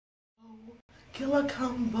killer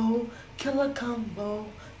combo, killer combo.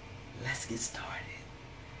 Let's get started.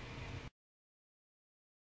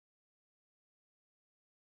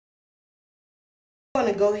 I'm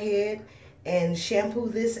going to go ahead and shampoo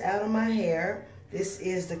this out of my hair. This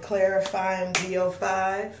is the Clarifying VO5.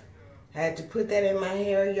 I had to put that in my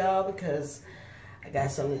hair, y'all, because I got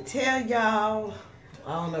something to tell y'all.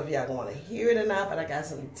 I don't know if y'all want to hear it or not, but I got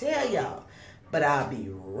something to tell y'all. But I'll be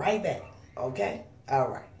right back, okay? All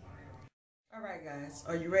right. All right, guys.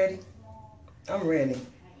 Are you ready? I'm ready.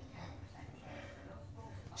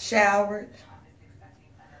 Showered.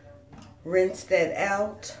 Rinse that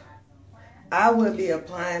out. I will be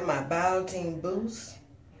applying my Biotin Boost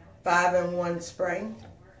 5-in-1 spray.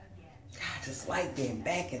 I just like being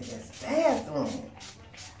back in this bathroom.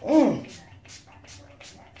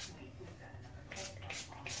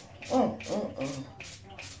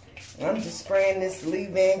 I'm just spraying this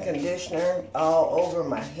leave-in conditioner all over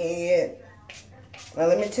my head. Now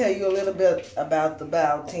let me tell you a little bit about the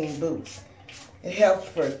Biotin Boost. It helps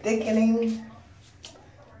for thickening.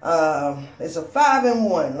 It's a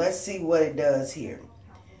 5-in-1. Let's see what it does here.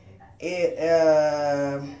 It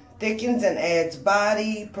thickens and adds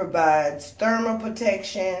body, provides thermal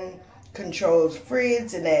protection, controls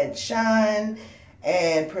frizz and adds shine,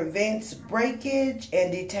 and prevents breakage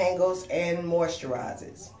and detangles and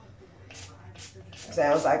moisturizes.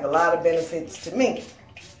 Sounds like a lot of benefits to me.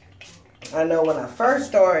 I know when I first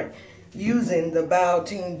started using the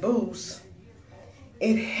Biotin Boost,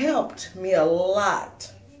 it helped me a lot,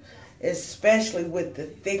 especially with the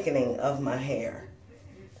thickening of my hair.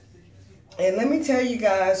 And let me tell you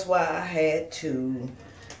guys why I had to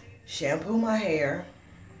shampoo my hair.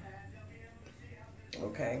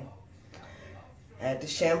 Okay. I had to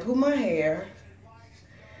shampoo my hair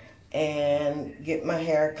and get my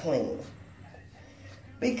hair clean.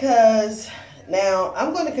 Because now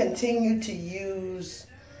I'm going to continue to use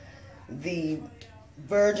the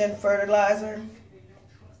virgin fertilizer.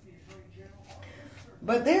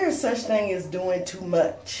 But there is such thing as doing too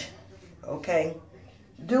much, okay?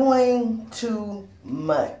 Doing too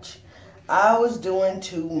much. I was doing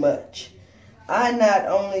too much. I not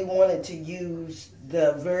only wanted to use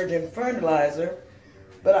the virgin fertilizer,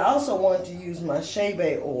 but I also wanted to use my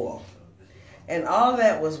shea oil. And all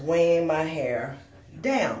that was weighing my hair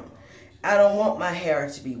down. I don't want my hair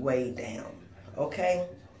to be weighed down, okay?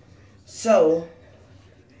 So,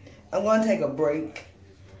 I'm going to take a break.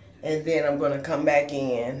 And then I'm going to come back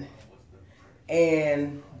in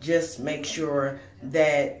and just make sure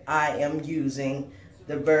that I am using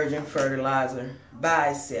the virgin fertilizer by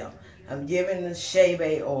itself. I'm giving the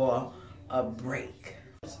shea oil a break.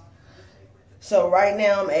 So right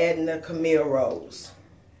now I'm adding the Camille Rose.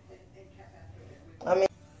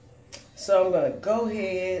 So I'm going to go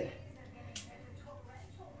ahead,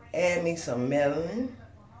 add me some melanin.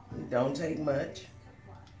 Don't take much.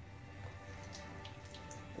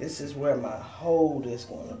 This is where my hold is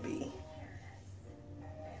going to be.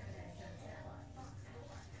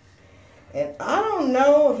 And I don't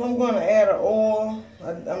know if I'm going to add an oil.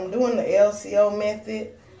 I'm doing the LCO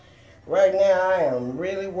method. Right now I am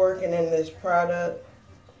really working in this product.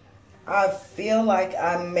 I feel like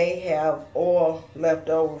I may have oil left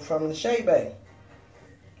over from the shea butter.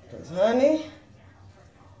 Because honey,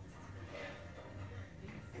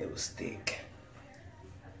 it was thick.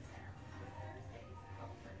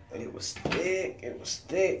 It was thick, it was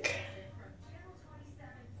thick.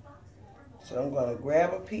 So I'm going to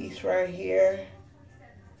grab a piece right here,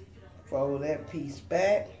 fold that piece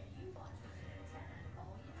back,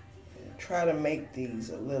 and try to make these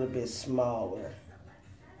a little bit smaller.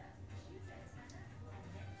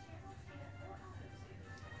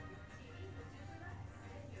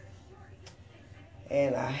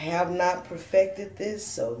 And I have not perfected this,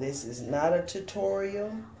 so this is not a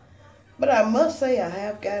tutorial. But I must say I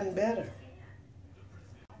have gotten better.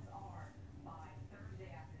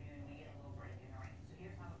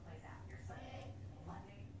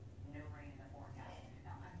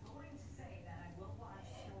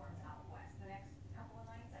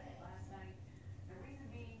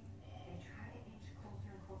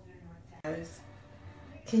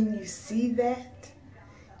 Can you see that?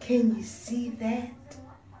 Can you see that?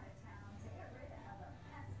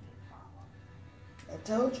 I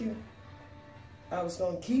told you I was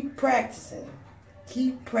going to keep practicing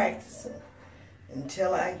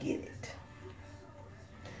until I get it.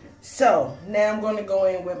 So now I'm going to go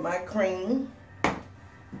in with my cream.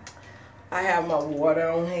 I have my water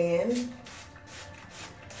on hand.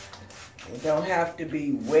 It don't have to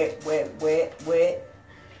be wet, wet, wet, wet,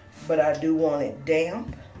 but I do want it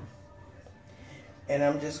damp. And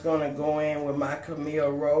I'm just going to go in with my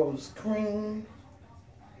Camille Rose Cream.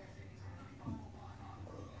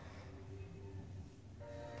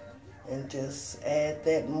 And just add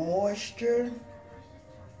that moisture.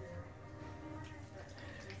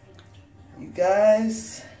 You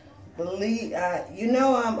guys, you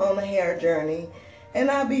know I'm on a hair journey. And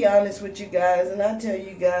I'll be honest with you guys, and I tell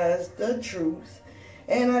you guys the truth.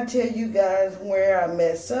 And I tell you guys where I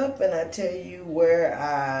mess up, and I tell you where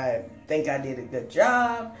I think I did a good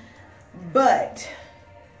job. But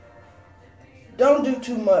don't do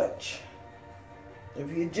too much. If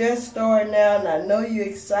you're just starting out, and I know you're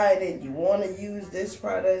excited, you want to use this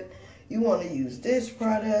product, you want to use this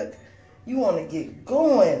product, you want to get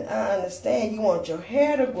going. I understand you want your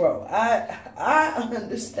hair to grow. I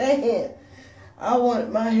understand. I wanted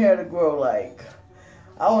my hair to grow like,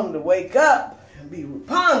 I wanted to wake up and be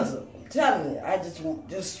Rapunzel. I'm telling you, I just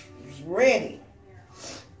was ready.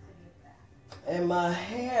 And my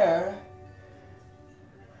hair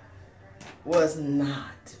was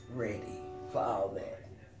not ready for all that.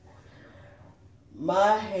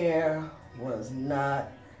 My hair was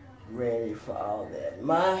not ready for all that.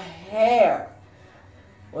 My hair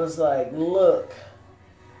was like, look,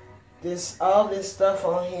 all this stuff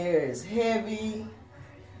on here is heavy.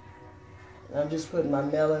 I'm just putting my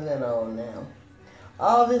melanin on now.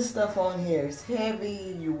 All this stuff on here is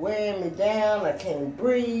heavy. You're wearing me down. I can't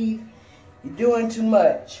breathe. You're doing too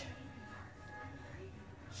much.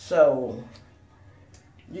 So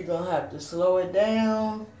you're going to have to slow it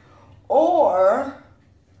down, or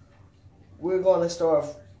we're going to start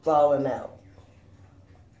falling out.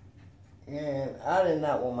 And I did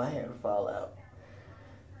not want my hair to fall out.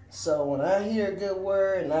 So when I hear a good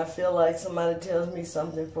word and I feel like somebody tells me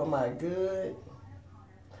something for my good,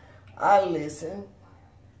 I listen.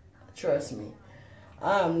 Trust me.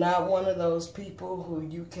 I am not one of those people who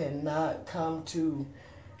you cannot come to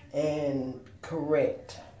and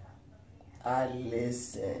correct. I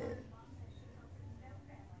listen.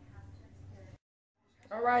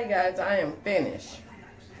 All right, guys, I am finished.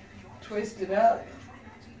 Twist it up.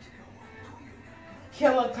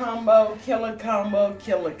 Killer combo, killer combo,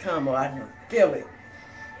 killer combo. I can feel it.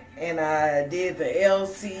 And I did the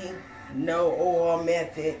LC no oil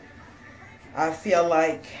method. I feel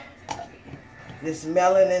like this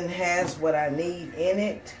melanin has what I need in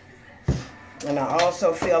it. And I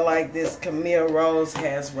also feel like this Camille Rose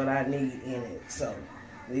has what I need in it. So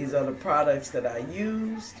these are the products that I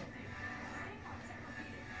used.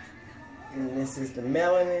 And this is the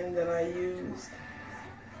melanin that I used.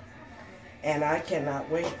 And I cannot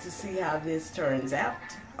wait to see how this turns out.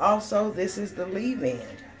 Also, this is the leave-in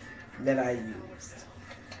that I used.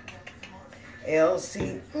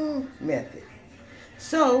 LC method.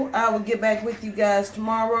 So, I will get back with you guys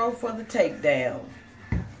tomorrow for the takedown.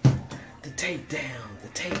 The takedown, the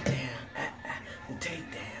takedown, the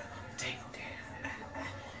takedown, the takedown.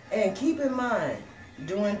 And keep in mind,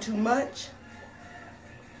 doing too much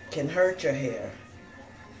can hurt your hair.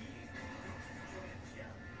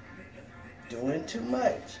 Doing too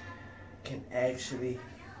much can actually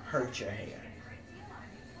hurt your hair.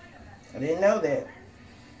 I didn't know that.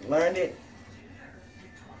 Learned it.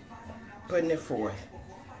 Putting it forth.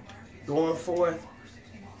 Going forth.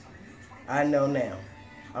 I know now.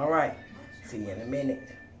 All right. See you in a minute.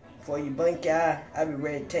 Before you blink your eye, I'll be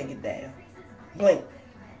ready to take it down. Blink.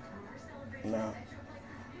 No.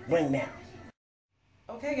 Blink now.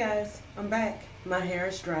 Okay, guys. I'm back. My hair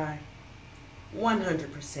is dry.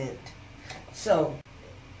 100%. So,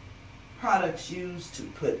 products used to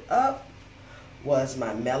put up was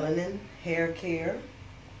my melanin hair care,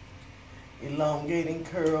 elongating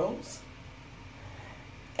curls,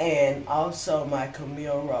 and also my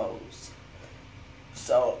Camille Rose.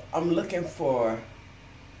 So, I'm looking for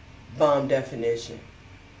bomb definition.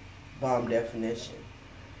 Bomb definition.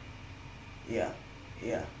 Yeah.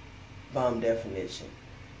 Bomb definition.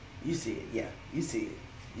 You see it, yeah. You see it.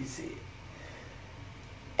 You see it.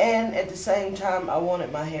 And at the same time, I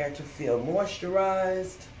wanted my hair to feel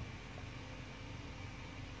moisturized.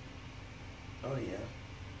 Oh, yeah.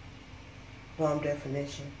 Bomb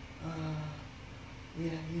definition. Yeah.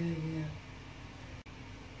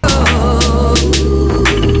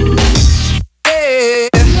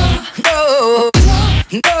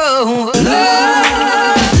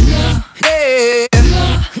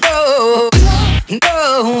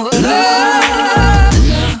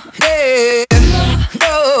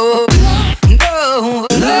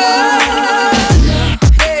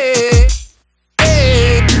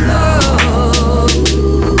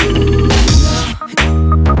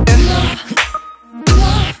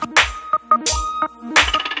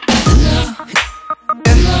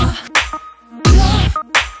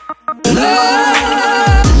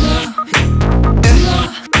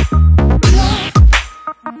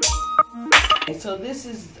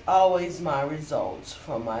 is always my results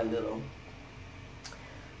from my little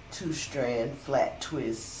 2-strand flat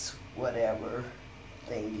twist, whatever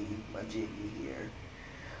thingy, majiggy here.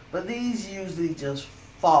 But these usually just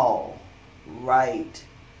fall right.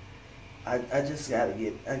 I gotta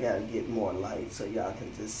get more light so y'all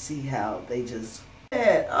can just see how they just.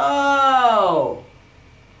 Oh,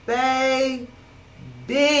 baby,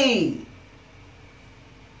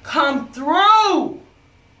 come through.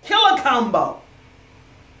 Killer combo.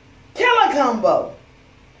 Killer combo.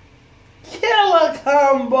 Killer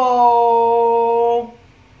combo.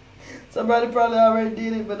 Somebody probably already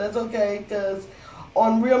did it, but that's okay, because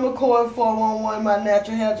on Real McCoy 411, my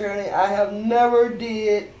natural hair journey, I have never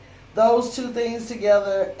did those two things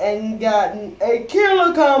together and gotten a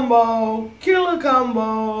killer combo. Killer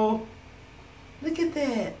combo. Look at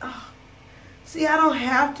that. Oh. See, I don't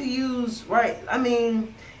have to use, right, I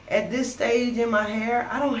mean, at this stage in my hair,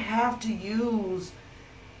 I don't have to use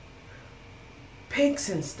picks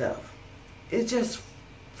and stuff. It just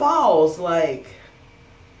falls like.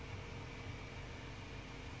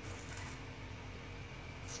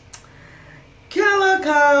 Killer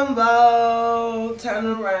combo. Turn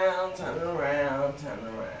around, turn around, turn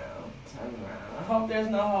around, turn around. I hope there's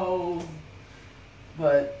no holes,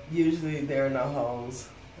 but usually there are no holes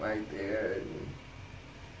right there.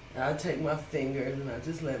 And I take my fingers and I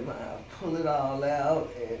just pull it all out.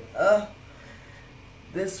 And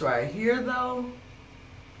this right here though,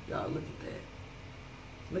 y'all look at that.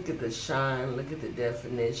 Look at the shine, look at the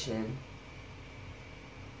definition.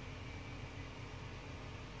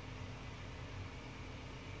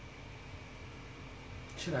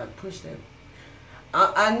 Should I push that?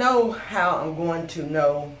 I know how I'm going to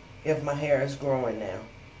know if my hair is growing now.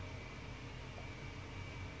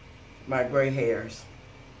 My gray hairs.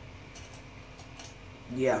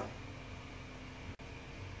 Yeah.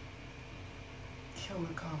 Killer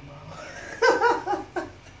combo.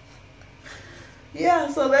 Yeah,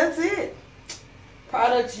 so that's it.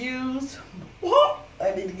 Products used. Whoop,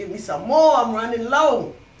 I need to give me some more. I'm running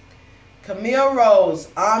low. Camille Rose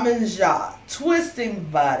Almond Joie Twisting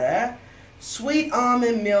Butter, Sweet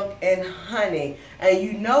Almond Milk, and Honey. And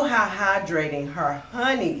you know how hydrating her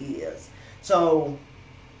honey is. So,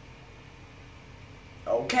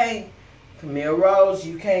 okay. Camille Rose,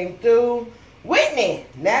 you came through. Whitney,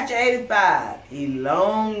 Natural 85,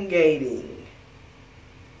 Elongating.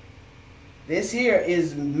 This here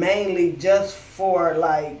is mainly just for,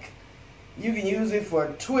 like, you can use it for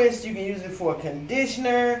a twist, you can use it for a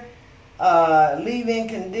conditioner, leave-in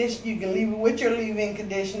conditioner, you can leave it with your leave-in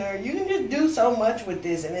conditioner. You can just do so much with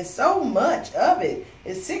this, and it's so much of it.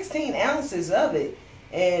 It's 16 ounces of it,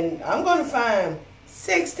 and I'm going to find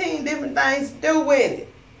 16 different things to do with it.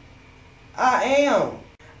 I am.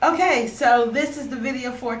 Okay, so this is the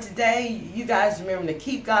video for today. You guys remember to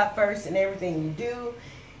keep God first in everything you do.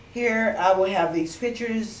 Here I will have these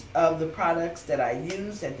pictures of the products that I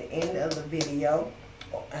used at the end of the video.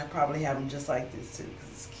 I probably have them just like this too because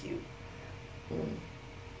it's cute.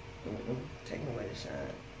 Taking away the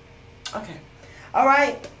shine. Okay. All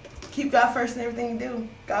right. Keep God first in everything you do.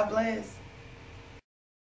 God bless.